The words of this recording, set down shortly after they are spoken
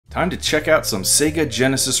Time to check out some Sega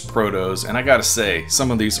Genesis protos, and I gotta say,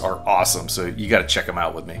 some of these are awesome, so you gotta check them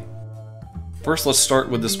out with me. First, let's start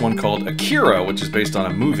with this one called Akira, which is based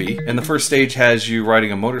on a movie. And the first stage has you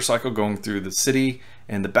riding a motorcycle going through the city,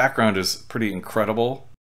 and the background is pretty incredible.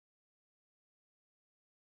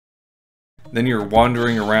 Then you're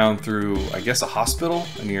wandering around through, I guess, a hospital,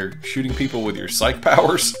 and you're shooting people with your psych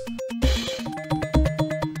powers.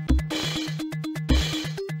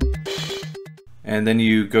 And then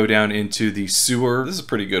you go down into the sewer. This is a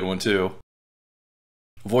pretty good one too.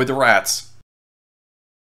 Avoid the rats.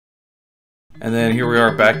 And then here we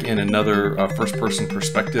are back in another first-person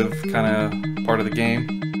perspective kind of part of the game.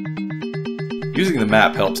 Using the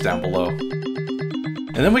map helps down below.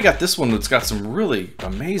 And then we got this one that's got some really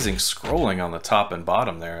amazing scrolling on the top and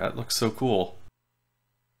bottom there. That looks so cool.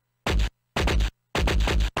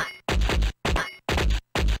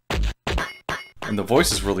 And the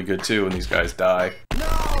voice is really good too when these guys die.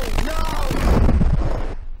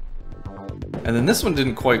 And then this one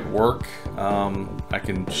didn't quite work. I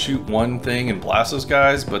can shoot one thing and blast those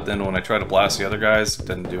guys, but then when I try to blast the other guys, it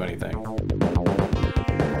doesn't do anything.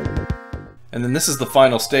 And then this is the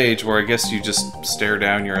final stage where I guess you just stare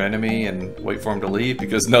down your enemy and wait for him to leave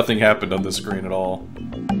because nothing happened on the screen at all.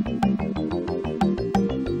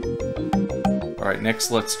 Alright,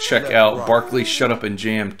 next let's check out Barkley Shut Up and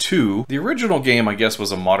Jam 2. The original game, I guess,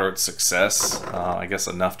 was a moderate success. I guess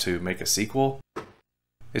enough to make a sequel.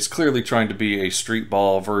 It's clearly trying to be a street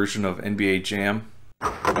ball version of NBA Jam.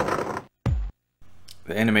 The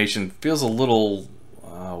animation feels a little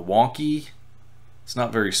wonky. It's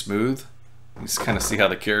not very smooth. You just kind of see how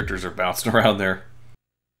the characters are bouncing around there.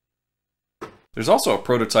 There's also a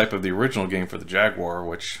prototype of the original game for the Jaguar,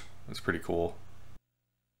 which is pretty cool.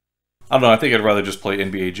 I don't know, I think I'd rather just play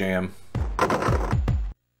NBA Jam.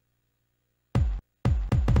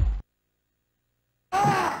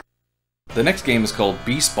 The next game is called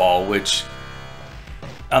Beast Ball, which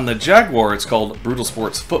on the Jaguar it's called Brutal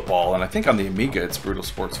Sports Football, and I think on the Amiga it's Brutal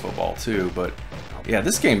Sports Football too, but yeah,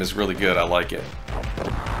 this game is really good, I like it.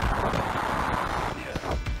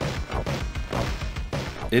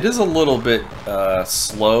 It is a little bit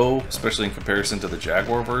slow, especially in comparison to the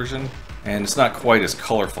Jaguar version, and it's not quite as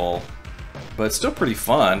colorful. But it's still pretty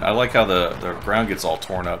fun. I like how the ground gets all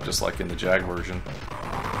torn up, just like in the Jag version.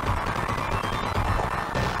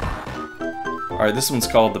 Alright, this one's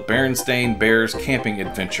called the Berenstain Bears Camping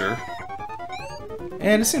Adventure.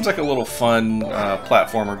 And it seems like a little fun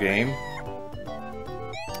platformer game.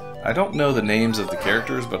 I don't know the names of the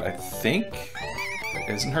characters, but I think...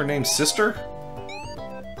 Isn't her name Sister?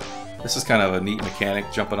 This is kind of a neat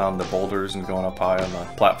mechanic, jumping on the boulders and going up high on the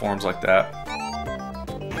platforms like that.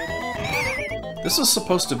 This is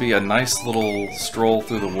supposed to be a nice little stroll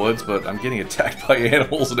through the woods, but I'm getting attacked by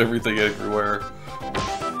animals and everything everywhere.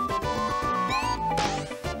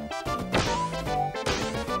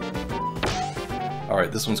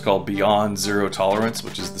 Alright, this one's called Beyond Zero Tolerance,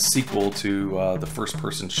 which is the sequel to the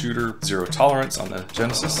first-person shooter Zero Tolerance on the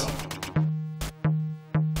Genesis.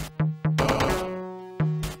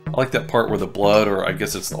 I like that part where the blood, or I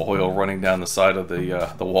guess it's the oil, running down the side of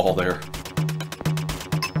the wall there.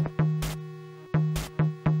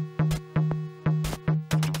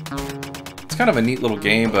 It's kind of a neat little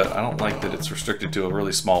game, but I don't like that it's restricted to a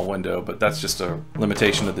really small window, but that's just a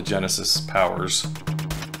limitation of the Genesis powers.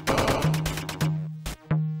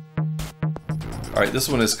 Alright, this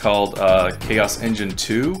one is called Chaos Engine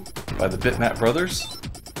 2 by the Bitmap Brothers.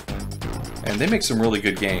 And they make some really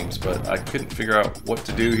good games, but I couldn't figure out what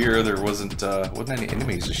to do here. There wasn't any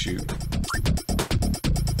enemies to shoot.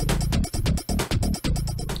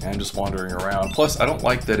 And I'm just wandering around. Plus, I don't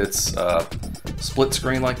like that it's split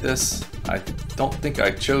screen like this. I don't think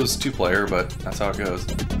I chose two-player, but that's how it goes.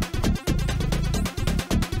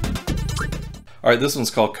 Alright, this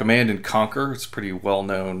one's called Command & Conquer. It's a pretty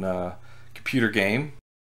well-known computer game.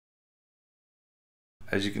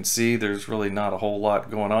 As you can see, there's really not a whole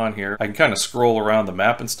lot going on here. I can kind of scroll around the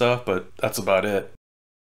map and stuff, but that's about it.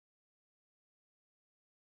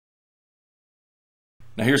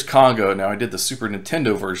 Now here's Congo. Now I did the Super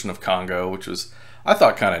Nintendo version of Congo, which was, I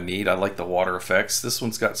thought, kind of neat. I like the water effects. This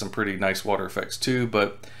one's got some pretty nice water effects too,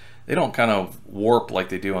 but they don't kind of warp like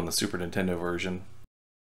they do on the Super Nintendo version.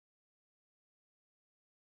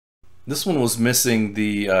 This one was missing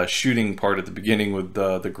the shooting part at the beginning with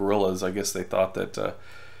the gorillas. I guess they thought that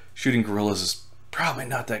shooting gorillas is probably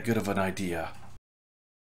not that good of an idea.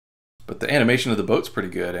 But the animation of the boat's pretty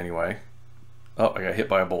good anyway. Oh, I got hit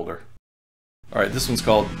by a boulder. Alright, this one's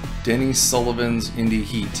called Denny Sullivan's Indie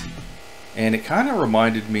Heat. And it kind of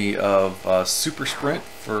reminded me of Super Sprint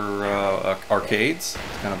for arcades.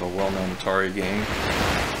 It's kind of a well-known Atari game.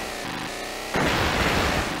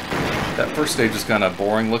 That first stage is kind of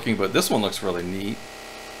boring looking, but this one looks really neat.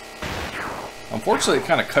 Unfortunately, it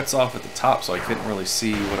kind of cuts off at the top, so I couldn't really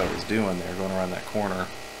see what I was doing there, going around that corner.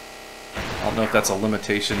 I don't know if that's a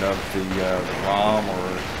limitation of the ROM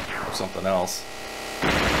or something else.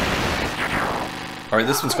 Alright,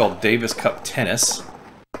 this one's called Davis Cup Tennis.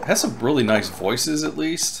 It has some really nice voices, at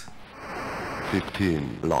least.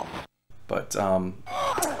 15 block. But,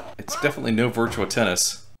 it's definitely no Virtua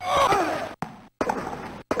Tennis.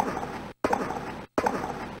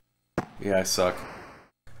 Yeah, I suck.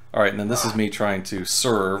 Alright, and then this is me trying to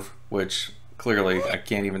serve, which clearly I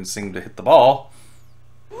can't even seem to hit the ball.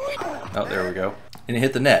 Oh, there we go. And it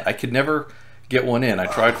hit the net. I could never get one in. I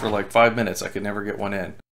tried for like 5 minutes. I could never get one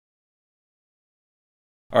in.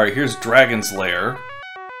 Alright, here's Dragon's Lair,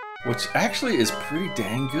 which actually is pretty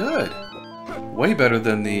dang good. Way better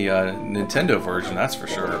than the Nintendo version, that's for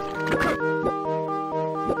sure.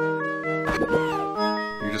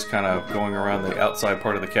 You're just kind of going around the outside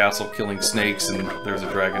part of the castle, killing snakes, and there's a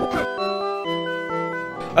dragon.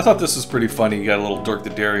 I thought this was pretty funny. You got a little Dirk the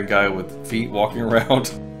Daring guy with feet walking around.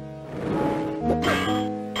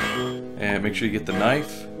 And make sure you get the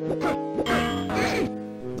knife.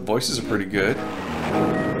 The voices are pretty good.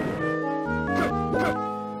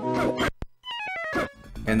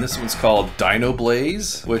 And this one's called Dino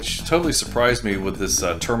Blaze, which totally surprised me with this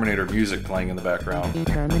Terminator music playing in the background.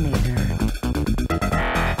 Terminator.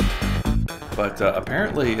 But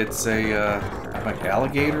apparently it's a like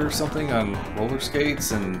alligator or something on roller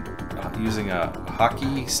skates and using a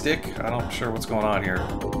hockey stick. I'm not sure what's going on here.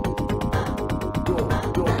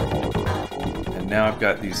 And now I've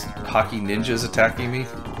got these hockey ninjas attacking me.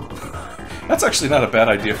 That's actually not a bad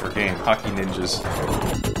idea for a game, hockey ninjas.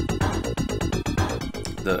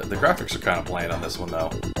 The graphics are kind of bland on this one,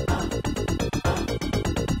 though.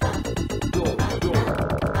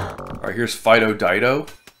 Alright, here's Fido Dido.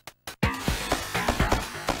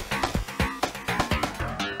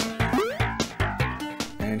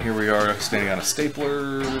 And here we are, standing on a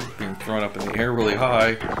stapler, being thrown up in the air really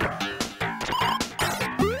high.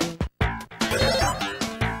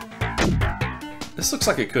 This looks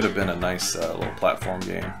like it could have been a nice little platform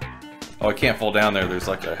game. Oh, I can't fall down there. There's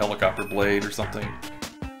like a helicopter blade or something.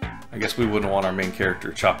 I guess we wouldn't want our main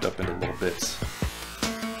character chopped up into little bits.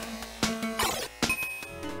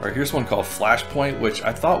 Alright, here's one called Flashpoint, which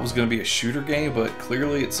I thought was going to be a shooter game, but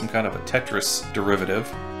clearly it's some kind of a Tetris derivative.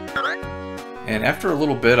 And after a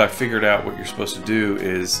little bit, I figured out what you're supposed to do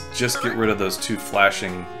is just get rid of those two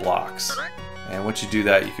flashing blocks. And once you do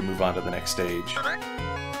that, you can move on to the next stage.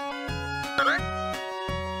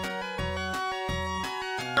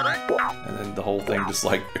 And then the whole thing just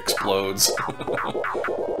like explodes.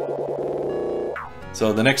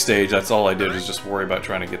 So the next stage, that's all I did is just worry about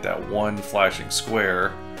trying to get that one flashing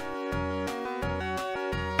square.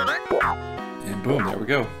 And boom, there we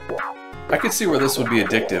go. I could see where this would be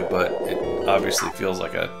addictive, but it obviously feels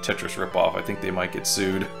like a Tetris ripoff. I think they might get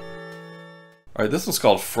sued. Alright, this one's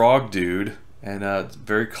called Frog Dude, and it's a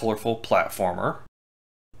very colorful platformer.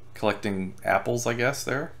 Collecting apples, I guess,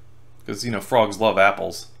 there. Because, you know, frogs love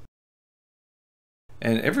apples.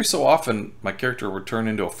 And every so often, my character would turn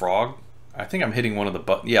into a frog. I think I'm hitting one of the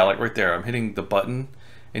buttons. Yeah, like right there. I'm hitting the button,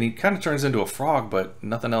 and he kind of turns into a frog, but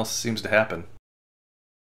nothing else seems to happen.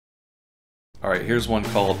 Alright, here's one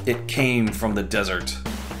called It Came from the Desert.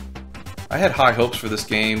 I had high hopes for this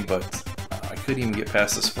game, but I couldn't even get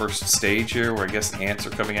past this first stage here, where I guess the ants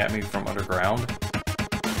are coming at me from underground.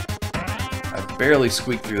 I barely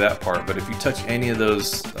squeaked through that part, but if you touch any of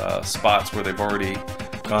those spots where they've already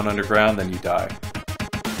gone underground, then you die.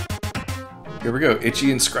 Here we go,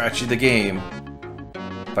 Itchy and Scratchy the game.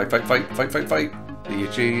 Fight, fight, fight, fight, fight, fight. The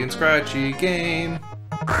Itchy and Scratchy game.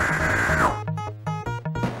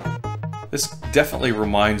 This definitely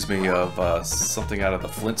reminds me of something out of the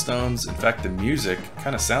Flintstones. In fact, the music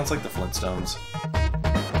kind of sounds like the Flintstones.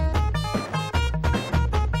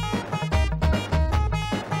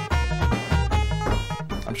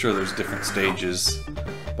 I'm sure there's different stages,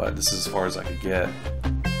 but this is as far as I could get.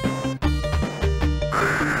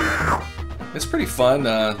 It's pretty fun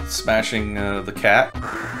smashing the cat.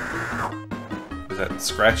 Is that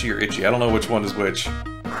Scratchy or Itchy? I don't know which one is which.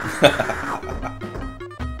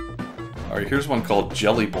 Alright, here's one called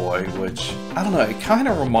Jelly Boy, which, I don't know, it kind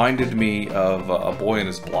of reminded me of A Boy and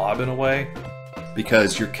His Blob in a way.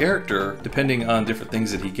 Because your character, depending on different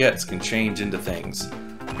things that he gets, can change into things.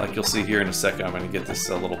 Like you'll see here in a second, I'm going to get this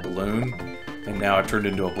little balloon, and now I've turned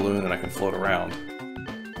into a balloon and I can float around.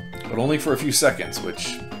 But only for a few seconds,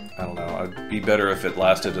 which, I don't know, it'd be better if it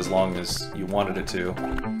lasted as long as you wanted it to.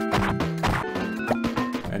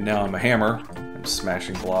 And now I'm a hammer. I'm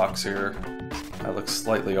smashing blocks here. That looks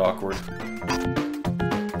slightly awkward.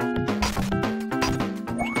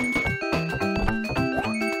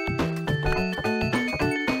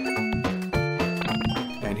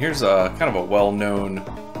 And here's a kind of a well-known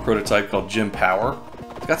prototype called Jim Power.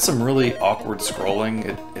 It's got some really awkward scrolling.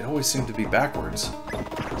 It always seemed to be backwards.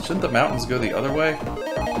 Shouldn't the mountains go the other way?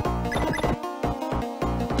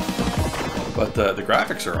 But the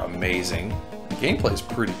graphics are amazing. The gameplay's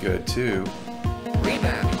pretty good too.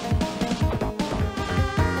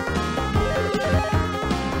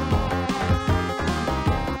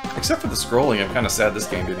 Except for the scrolling, I'm kind of sad this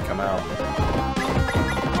game didn't come out.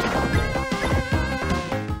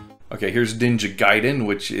 Okay, here's Ninja Gaiden,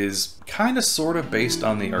 which is kind of sort of based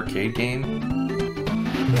on the arcade game.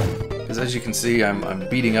 Because as you can see, I'm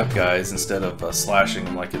beating up guys instead of slashing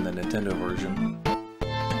them like in the Nintendo version.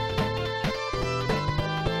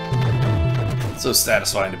 It's so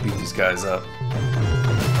satisfying to beat these guys up.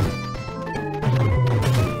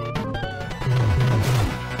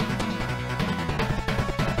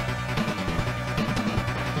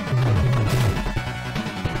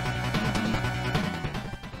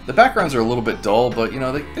 The backgrounds are a little bit dull, but you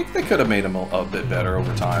know, they could have made them a bit better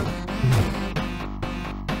over time.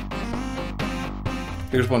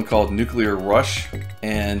 Here's one called Nuclear Rush,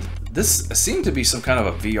 and this seemed to be some kind of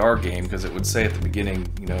a VR game because it would say at the beginning,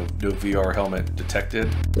 you know, no VR helmet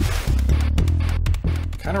detected.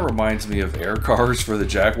 Kind of reminds me of Air Cars for the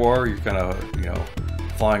Jaguar. You're kind of, you know,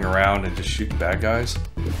 flying around and just shooting bad guys.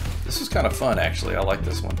 This was kind of fun, actually. I like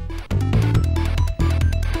this one.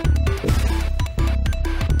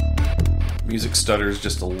 Music stutters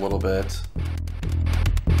just a little bit.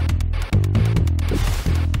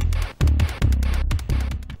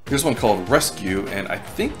 Here's one called Rescue, and I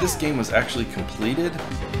think this game was actually completed.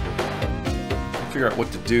 I'll figure out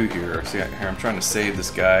what to do here. See, here I'm trying to save this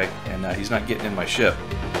guy, and he's not getting in my ship.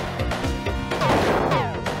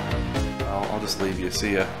 I'll just leave you.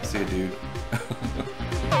 See ya, dude.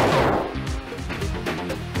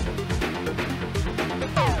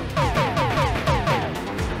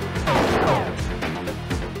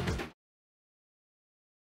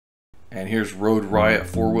 And here's Road Riot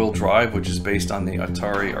 4-wheel drive, which is based on the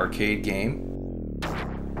Atari arcade game.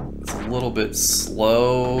 It's a little bit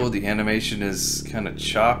slow, the animation is kind of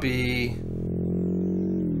choppy.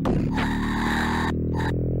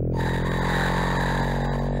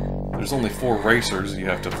 There's only 4 racers you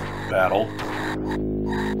have to battle.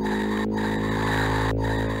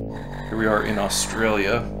 Here we are in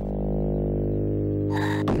Australia.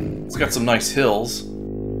 It's got some nice hills.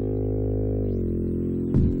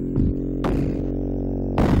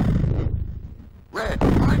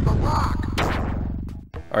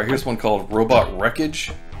 Alright, here's one called Robot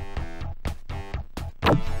Wreckage.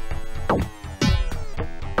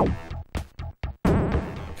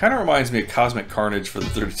 Kind of reminds me of Cosmic Carnage for the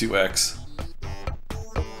 32X.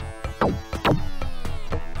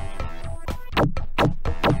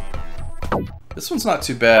 This one's not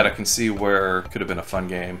too bad. I can see where it could have been a fun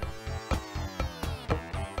game.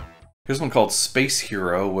 Here's one called Space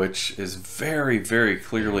Hero, which is very, very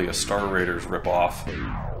clearly a Star Raiders ripoff.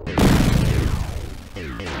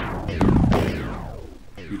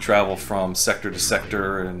 You travel from sector to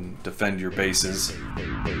sector and defend your bases.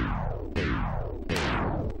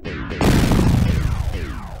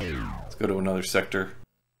 Let's go to another sector.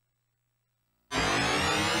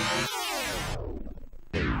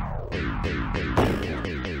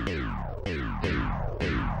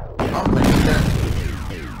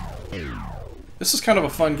 This is kind of a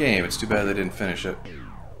fun game. It's too bad they didn't finish it.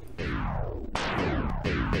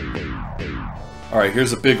 Alright,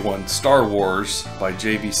 here's a big one. Star Wars by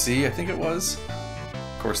JVC, I think it was.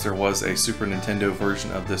 Of course, there was a Super Nintendo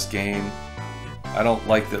version of this game. I don't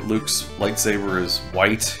like that Luke's lightsaber is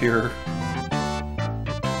white here.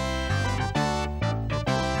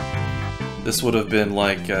 This would have been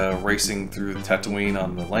like racing through Tatooine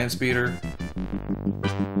on the land speeder.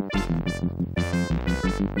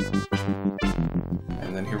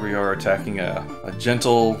 And then here we are attacking a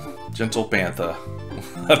gentle bantha.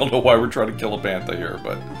 I don't know why we're trying to kill a bantha here,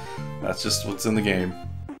 but that's just what's in the game.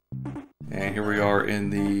 And here we are in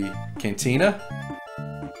the cantina.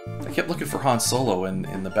 I kept looking for Han Solo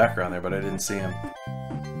in the background there, but I didn't see him.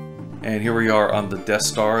 And here we are on the Death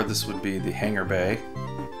Star. This would be the hangar bay.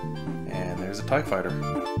 And there's a TIE fighter.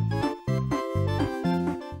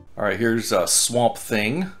 Alright, here's Swamp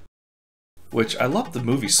Thing, which I love the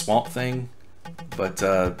movie Swamp Thing, but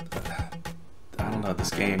I don't know,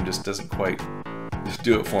 this game just doesn't quite just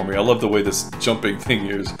do it for me. I love the way this jumping thing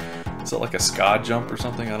is. Is it like a ska jump or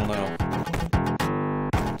something? I don't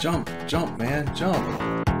know. Jump, jump, man, jump.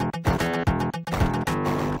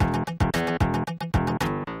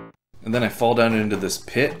 And then I fall down into this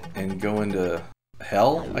pit and go into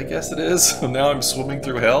hell, I guess it is. So now I'm swimming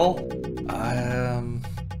through hell.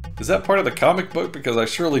 Is that part of the comic book? Because I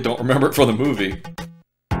surely don't remember it from the movie.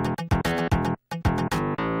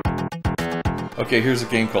 Okay, here's a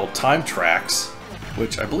game called Time Tracks,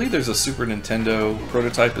 which I believe there's a Super Nintendo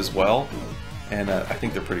prototype as well, and I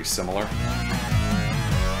think they're pretty similar.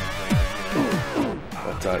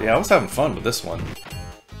 But yeah, I was having fun with this one.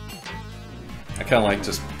 I kind of like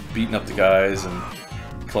just beating up the guys and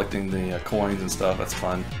collecting the coins and stuff. That's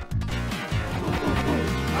fun.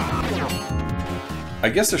 I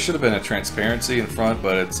guess there should have been a transparency in front,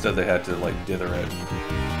 but instead they had to like dither it.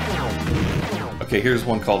 Okay, here's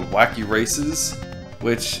one called Wacky Races,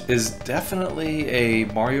 which is definitely a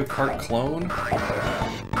Mario Kart clone.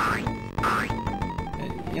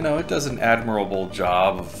 And, you know, it does an admirable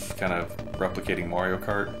job of kind of replicating Mario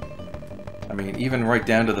Kart. I mean, even right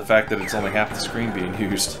down to the fact that it's only half the screen being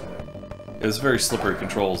used. It was very slippery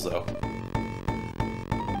controls, though.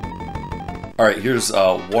 Alright, here's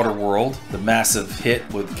Waterworld, the massive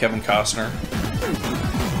hit with Kevin Costner.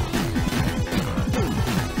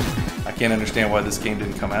 I can't understand why this game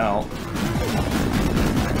didn't come out.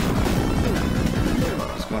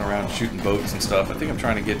 Just going around shooting boats and stuff. I think I'm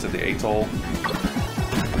trying to get to the atoll.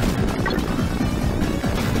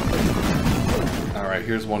 Alright,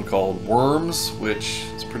 here's one called Worms, which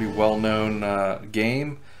is a pretty well-known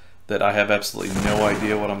game that I have absolutely no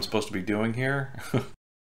idea what I'm supposed to be doing here.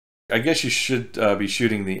 I guess you should be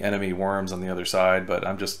shooting the enemy worms on the other side, but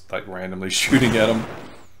I'm just like randomly shooting at them.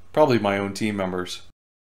 Probably my own team members.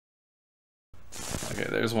 Okay,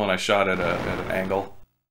 there's one I shot at an angle.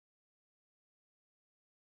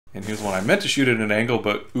 And here's one I meant to shoot at an angle,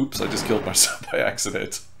 but oops, I just killed myself by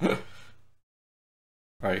accident.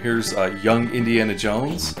 Alright, here's Young Indiana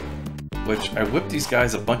Jones, which I whipped these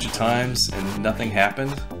guys a bunch of times and nothing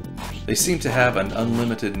happened. They seem to have an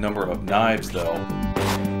unlimited number of knives, though.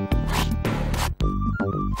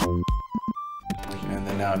 And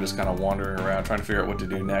then now I'm just kind of wandering around trying to figure out what to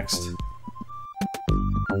do next.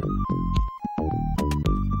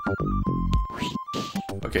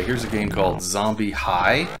 Okay, here's a game called Zombie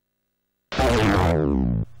High.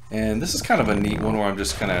 And this is kind of a neat one where I'm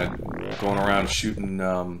just kind of going around shooting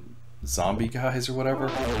zombie guys or whatever.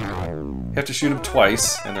 You have to shoot them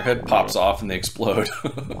twice, and their head pops off and they explode.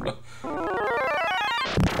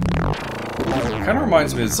 Kind of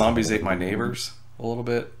reminds me of Zombies Ate My Neighbors a little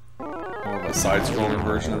bit. More of a side-scrolling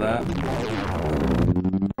version of that.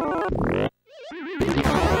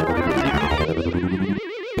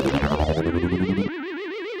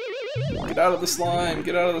 Get out of the slime!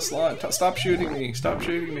 Get out of the slime! Stop shooting me! Stop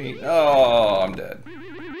shooting me! Oh, I'm dead.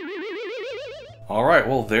 Alright,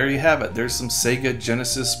 well there you have it. There's some Sega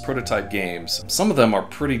Genesis prototype games. Some of them are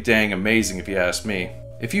pretty dang amazing if you ask me.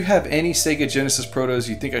 If you have any Sega Genesis protos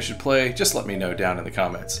you think I should play, just let me know down in the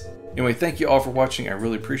comments. Anyway, thank you all for watching. I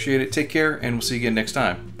really appreciate it. Take care, and we'll see you again next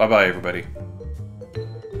time. Bye-bye, everybody.